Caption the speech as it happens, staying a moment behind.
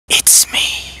It's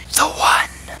me, the one,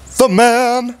 the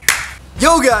man.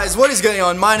 Yo guys, what is going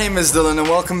on? My name is Dylan and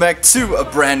welcome back to a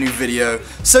brand new video.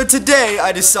 So today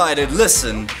I decided,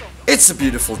 listen, it's a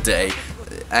beautiful day.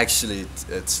 Actually,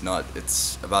 it's not,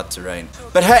 it's about to rain.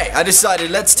 But hey, I decided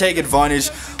let's take advantage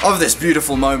of this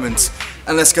beautiful moment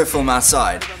and let's go film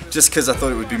outside. Just because I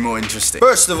thought it would be more interesting.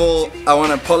 First of all, I want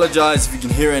to apologize if you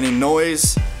can hear any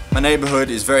noise. My neighborhood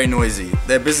is very noisy.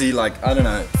 They're busy, like, I don't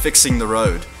know, fixing the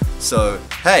road. So,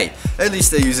 hey, at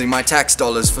least they're using my tax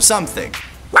dollars for something.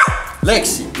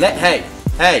 Lexi,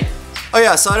 hey. Oh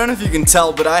yeah, so I don't know if you can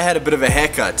tell, but I had a bit of a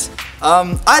haircut.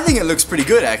 I think it looks pretty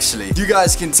good actually. You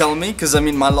guys can tell me, because I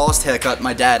mean my last haircut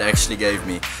my dad actually gave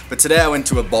me. But today I went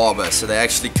to a barber, so they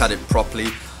actually cut it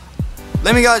properly.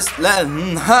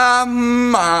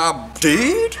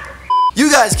 Dude? You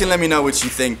guys can let me know what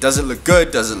you think. Does it look good?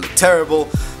 Does it look terrible?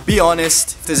 Be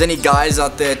honest. If there's any guys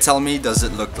out there, tell me, does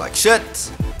it look like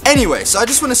shit? Anyway, so I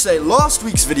just want to say last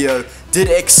week's video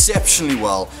did exceptionally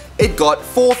well. It got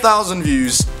 4,000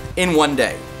 views in one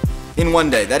day. In one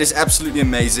day. That is absolutely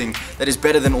amazing. That is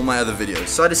better than all my other videos.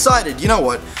 So I decided, you know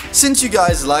what, since you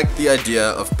guys like the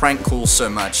idea of prank calls so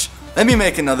much, let me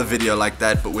make another video like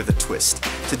that but with a twist.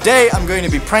 Today I'm going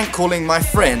to be prank calling my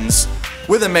friends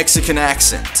with a Mexican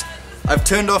accent. I've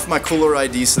turned off my caller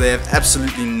ID so they have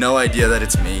absolutely no idea that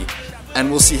it's me,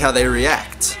 and we'll see how they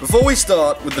react. Before we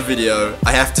start with the video,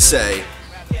 I have to say,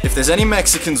 if there's any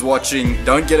Mexicans watching,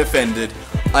 don't get offended.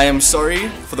 I am sorry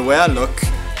for the way I look,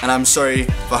 and I'm sorry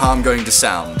for how I'm going to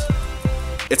sound.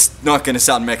 It's not going to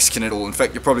sound Mexican at all. In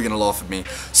fact, you're probably going to laugh at me.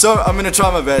 So I'm going to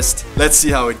try my best. Let's see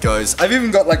how it goes. I've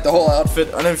even got like the whole outfit.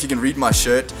 I don't know if you can read my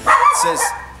shirt. It says...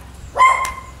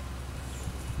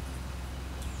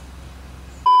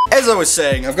 As I was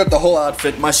saying, I've got the whole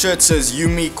outfit. My shirt says You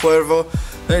Me Cuervo. I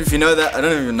don't know if you know that. I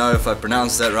don't even know if I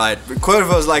pronounced that right. But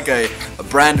Cuervo is like a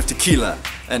brand of tequila.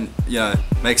 And, you know,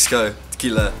 Mexico,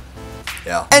 tequila.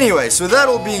 Yeah. Anyway, so with that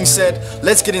all being said,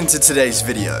 let's get into today's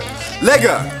video.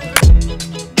 Lego!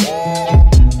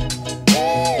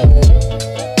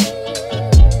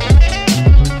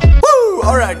 Woo!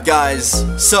 Alright guys,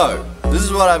 so this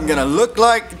is what I'm gonna look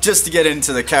like just to get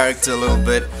into the character a little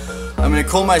bit. I'm gonna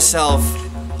call myself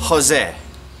Jose.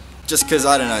 Just cause,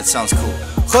 I don't know, it sounds cool.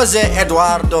 Jose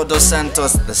Eduardo dos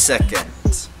Santos II.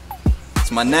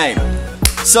 It's my name.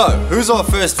 So, who's our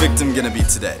first victim gonna be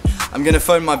today? I'm gonna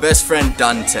phone my best friend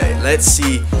Dante. Let's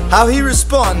see how he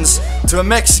responds to a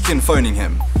Mexican phoning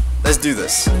him. Let's do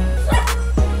this.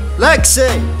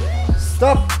 Lexi!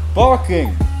 Stop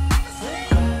barking!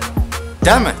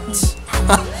 Damn it!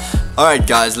 Alright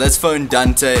guys, let's phone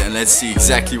Dante and let's see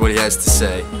exactly what he has to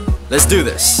say. Let's do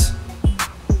this.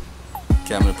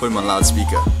 Okay, I'm gonna put him on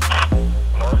loudspeaker.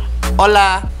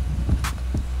 Hola!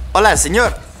 Hola,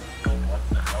 señor!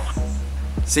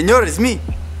 Señor, it's me!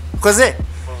 Jose!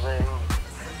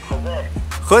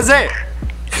 Jose!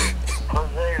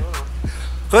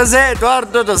 Jose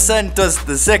Eduardo dos Santos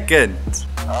II.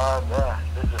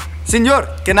 Senor,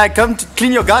 can I come to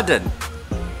clean your garden?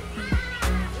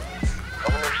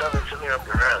 I'm gonna shove a chili up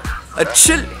your ass. A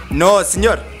chill? No,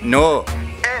 senor, no.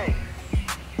 Hey!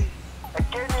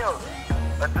 Pequeño!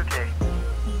 That's okay.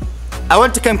 I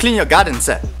want to come clean your garden,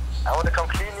 sir. I want to come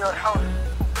clean your house.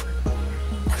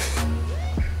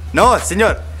 No,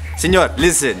 senor. Senor,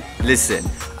 listen.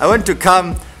 I want to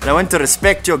come and I want to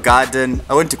respect your garden.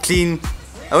 I want to clean.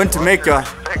 I want to make your...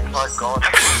 Respect my God.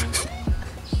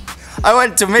 I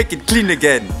want to make it clean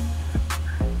again. So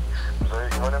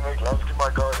you want to make love to my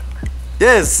garden?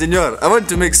 Yes, senor. I want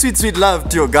to make sweet, sweet love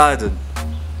to your garden.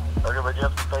 Okay, but you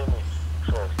have to pay me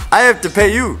first. I have to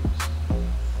pay you.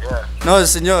 Yeah. No,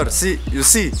 senor. See, you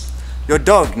see, your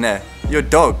dog, nah. Your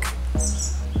dog.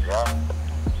 Yeah?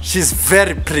 She's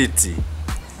very pretty. You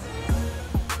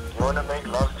want to make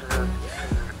love to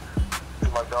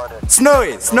my garden? Snow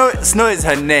is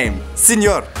her name.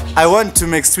 Senor, I want to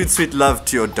make sweet, sweet love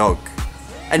to your dog.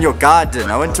 And your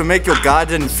garden. I want to make your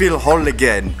garden feel whole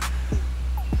again.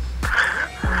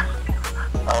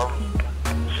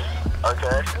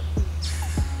 Okay.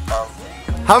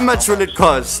 How much will it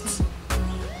cost?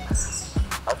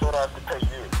 I thought I have to pay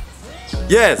you.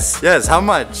 Yes, how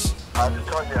much? I have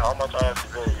to tell you how much I have to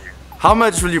pay you. How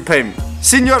much will you pay me?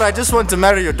 Senor, I just want to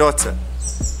marry your daughter.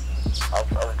 I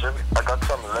got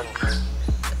some lint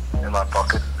in my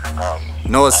pocket.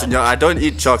 No, senor, I don't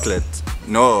eat chocolate.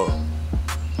 No.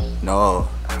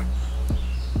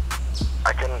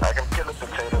 I can kill a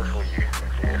potato for you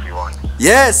if you want.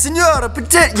 Yes, senor, a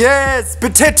potato. Yes,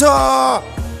 potato. Are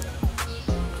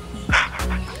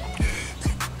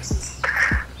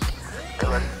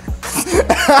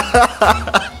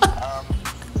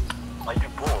you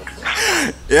bored?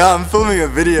 Yeah, I'm filming a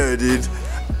video, dude. Do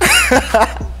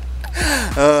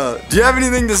you have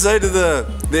anything to say to the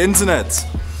internet?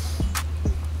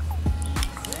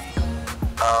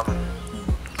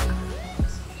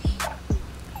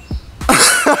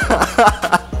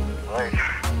 Wait,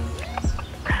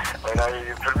 now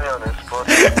you put me on the spot.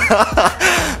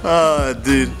 Oh,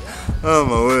 dude. Oh,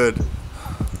 my word.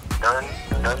 Don't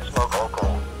smoke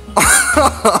alcohol.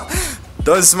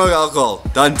 Don't smoke alcohol.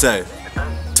 Dante.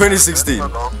 2016.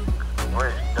 Don't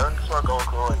smoke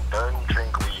alcohol and don't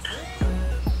drink weed.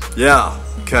 Yeah.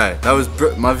 Okay. That was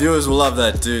my viewers will love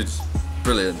that, dude.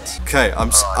 Brilliant. Okay.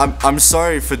 I'm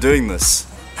sorry for doing this.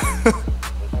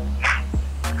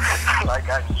 Like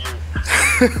I knew.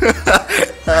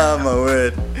 Oh, my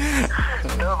word.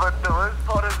 No, but the worst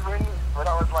part is when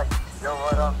I was like, yo,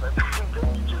 what up? And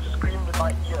then you just screamed in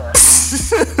my ear.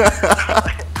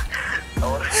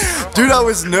 Dude, I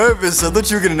was nervous. I thought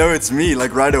you were gonna know it's me,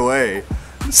 like right away.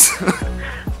 So, you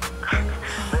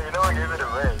know I gave it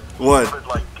away. What? I was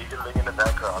like giggling in the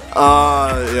background.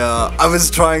 Yeah. I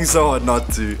was trying so hard not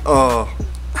to. Oh.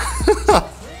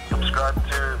 Subscribe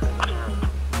to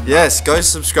Yes, go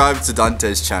subscribe to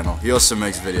Dante's channel. He also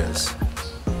makes videos.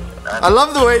 I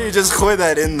love the way you just throw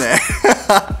that in there.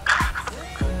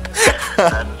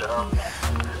 and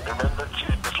remember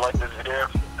to dislike this video.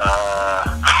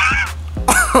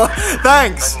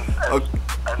 Thanks. And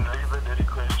leave a dirty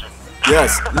question.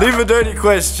 Yes, leave a dirty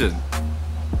question.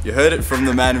 You heard it from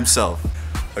the man himself.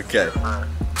 Okay.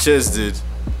 Cheers, dude.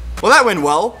 Well, that went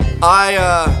well. I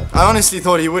honestly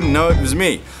thought he wouldn't know it was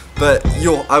me. But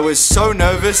I was so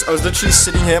nervous. I was literally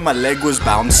sitting here, my leg was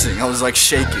bouncing. I was like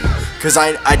shaking. Because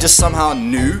I just somehow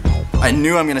knew. I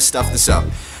knew I'm gonna stuff this up.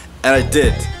 And I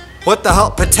did. What the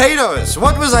hell? Potatoes!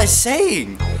 What was I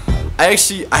saying? I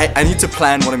need to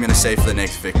plan what I'm gonna say for the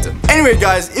next victim. Anyway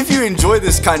guys, if you enjoy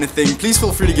this kind of thing, please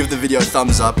feel free to give the video a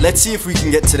thumbs up. Let's see if we can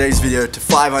get today's video to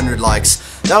 500 likes.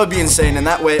 That would be insane, and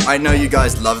that way I know you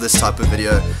guys love this type of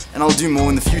video, and I'll do more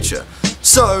in the future.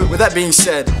 So, with that being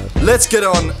said, let's get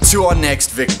on to our next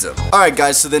victim. Alright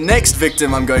guys, so the next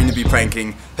victim I'm going to be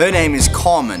pranking, her name is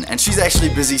Carmen, and she's actually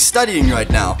busy studying right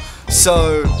now.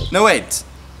 So, no wait.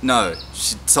 No,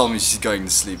 she told me she's going to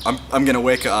sleep. I'm gonna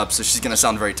wake her up, so she's gonna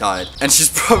sound very tired. And she's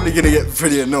probably gonna get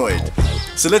pretty annoyed.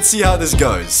 So let's see how this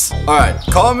goes. Alright,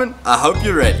 Carmen, I hope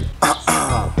you're ready.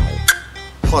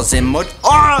 Jose Mode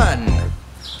on!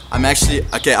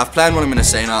 Okay, I've planned what I'm gonna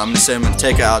say now. I'm gonna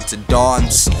take her out to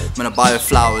dance. I'm gonna buy her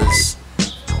flowers.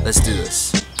 Let's do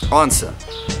this. Answer.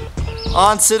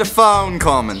 Answer the phone,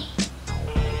 Carmen.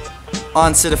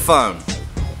 Answer the phone.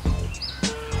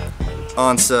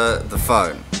 Answer the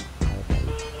phone.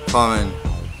 Carmen,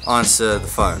 answer the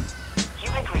phone. You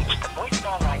have reached the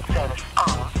voicemail line service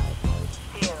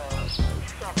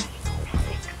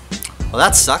R076. Well,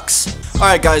 that sucks.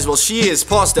 Alright guys, well she is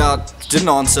passed out, didn't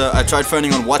answer. I tried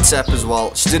phoning on WhatsApp as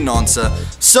well, she didn't answer.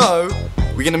 So,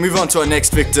 we're gonna move on to our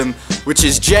next victim, which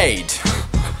is Jade.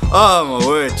 Oh my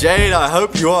word, Jade, I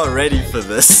hope you are ready for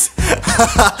this.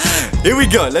 Here we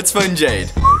go, let's phone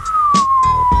Jade.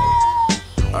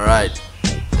 Alright,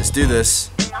 let's do this.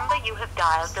 The number you have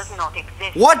dialed does not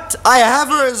exist. What? I have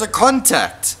her as a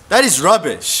contact. That is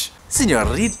rubbish.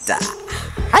 Señorita.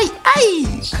 Hi, hi.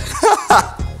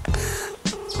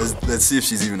 Let's see if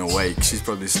she's even awake. She's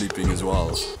probably sleeping as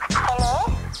well.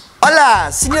 Hello?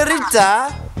 Hola,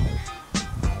 señorita.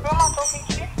 Who am I talking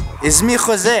to? It's me,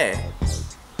 Jose.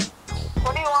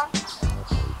 What do you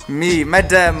want? Me,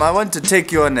 madam, I want to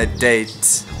take you on a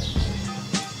date.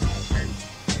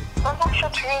 I'm not sure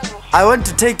to ring you. I want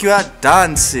to take you out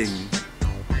dancing.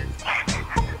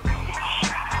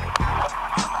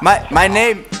 My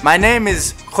name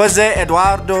is Jose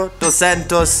Eduardo dos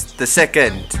Santos II.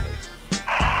 I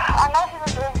know who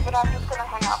this is, but I'm just gonna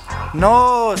hang up.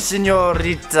 No,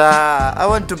 señorita. I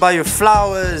want to buy you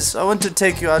flowers. I want to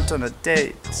take you out on a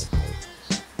date.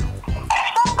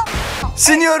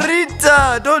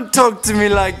 Señorita, don't talk to me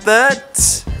like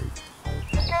that.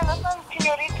 Okay, listen,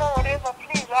 señorita, whatever,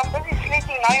 please. I'm busy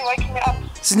sleeping now. You're waking me up.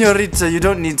 Señorita, you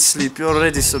don't need sleep. You're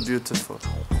already so beautiful.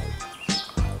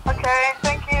 Okay,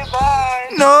 thank you. Bye.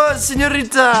 No,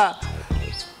 señorita. Who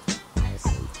is this?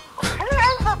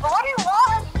 What do you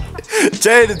want?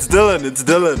 Jade, it's Dylan. It's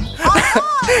Dylan.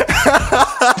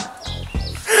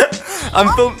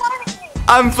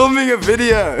 I'm filming a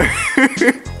video.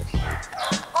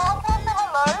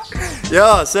 Hello?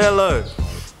 Yeah, say hello.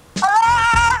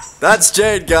 Hello? That's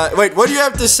Jade, guy. Wait, what do you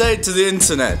have to say to the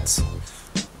internet?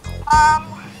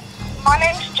 My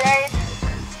name's Jade.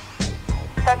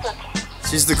 That's it.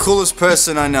 She's the coolest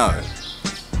person I know. Oh,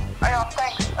 yeah,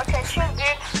 thanks. Okay, cheers,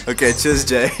 dude. Okay, cheers,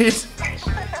 Jade.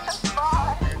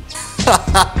 Bye.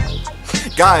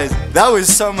 Guys, that was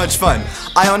so much fun.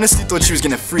 I honestly thought she was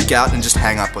gonna freak out and just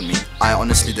hang up on me. I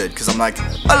honestly did, because I'm like,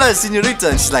 hello, señorita,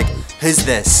 and she's like, who's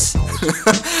this?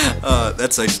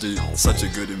 That's actually such a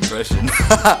good impression.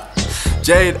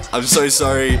 Jade, I'm so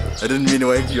sorry. I didn't mean to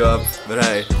wake you up, but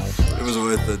hey, it was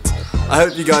worth it. I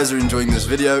hope you guys are enjoying this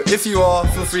video. If you are,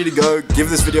 feel free to go give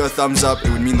this video a thumbs up. It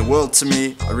would mean the world to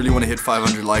me. I really want to hit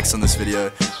 500 likes on this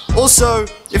video. Also,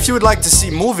 if you would like to see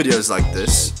more videos like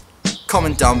this,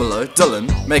 comment down below, Dylan,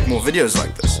 make more videos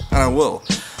like this, and I will.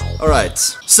 Alright,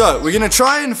 so we're gonna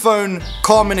try and phone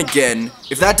Carmen again.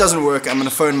 If that doesn't work, I'm gonna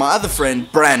phone my other friend,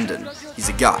 Brandon. He's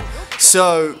a guy.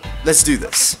 So, let's do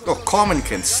this. Oh, Carmen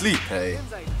can sleep, hey.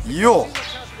 Yo!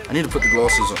 I need to put the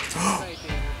glasses on.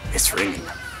 It's ringing.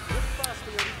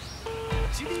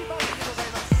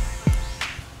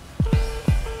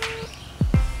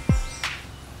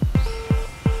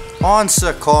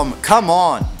 Answer, Carmen. Come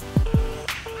on.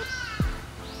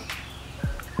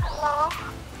 Hello?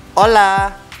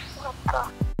 Hola.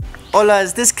 Hola,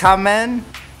 is this Carmen?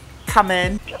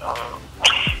 Carmen.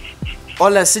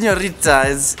 Hola, señorita.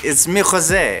 It's me,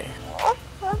 Jose.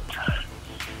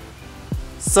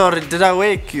 Sorry, did I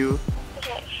wake you?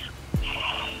 Yes.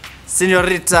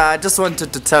 Señorita, I just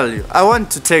wanted to tell you. I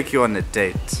want to take you on a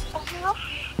date.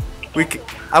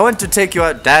 I want to take you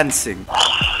out dancing.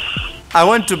 I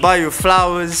want to buy you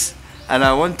flowers, and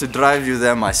I want to drive you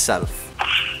there myself.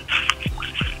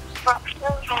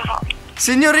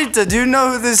 Señorita, do you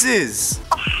know who this is?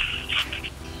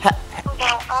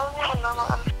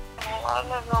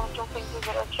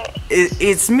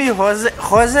 It's me, Jose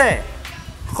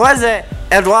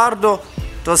Eduardo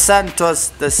dos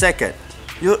Santos II.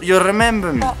 You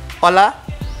remember me? Hola?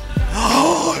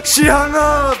 She hung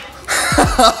up!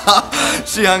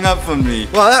 She hung up on me.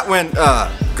 Well, that went,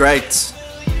 great.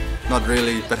 Not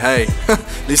really, but hey,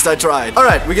 at least I tried.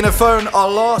 Alright, we're gonna phone our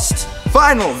last,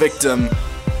 final victim,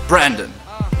 Brandon.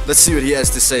 Let's see what he has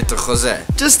to say to Jose.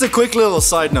 Just a quick little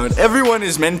side note, everyone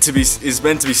is meant to be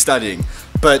studying,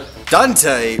 but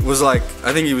Dante was like,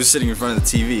 I think he was sitting in front of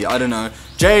the TV, I don't know.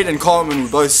 Jade and Carmen were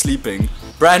both sleeping.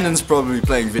 Brandon's probably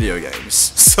playing video games.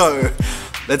 So,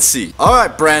 let's see.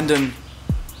 Alright, Brandon.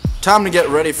 Time to get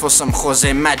ready for some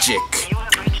Jose magic. You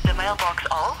have reached the mailbox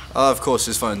Of course,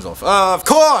 his phone's off. Of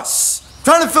course! I'm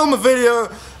trying to film a video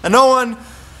and no one...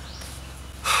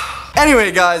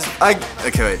 Anyway, guys,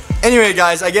 Anyway,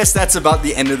 guys, I guess that's about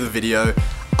the end of the video.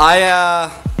 I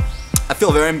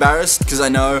feel very embarrassed because I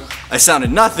know I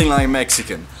sounded nothing like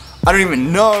Mexican. I don't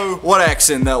even know what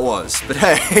accent that was, but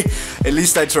hey, at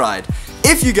least I tried.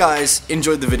 If you guys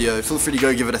enjoyed the video, feel free to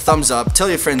go give it a thumbs up, tell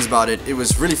your friends about it, it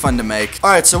was really fun to make.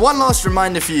 Alright, so one last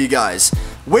reminder for you guys.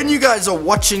 When you guys are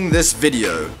watching this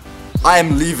video, I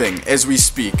am leaving as we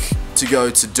speak to go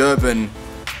to Durban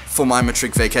for my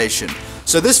matric vacation.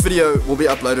 So this video will be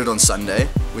uploaded on Sunday,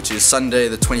 which is Sunday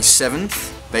the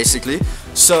 27th, basically.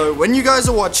 So when you guys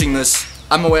are watching this,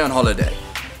 I'm away on holiday,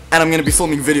 and I'm going to be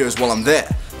filming videos while I'm there.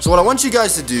 So what I want you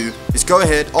guys to do is go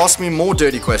ahead, ask me more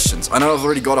dirty questions. I know I've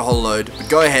already got a whole load, but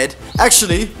go ahead.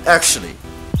 Actually,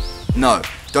 no,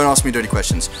 don't ask me dirty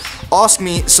questions. Ask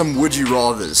me some would you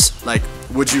rathers, like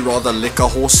would you rather lick a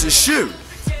horse's shoe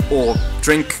or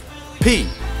drink pee?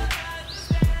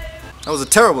 That was a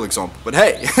terrible example, but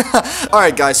hey.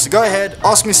 Alright guys, so go ahead,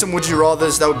 ask me some would you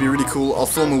rathers, that would be really cool. I'll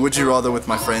film a would you rather with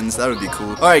my friends, that would be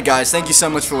cool. Alright guys, thank you so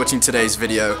much for watching today's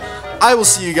video. I will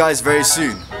see you guys very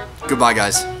soon. Goodbye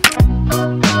guys.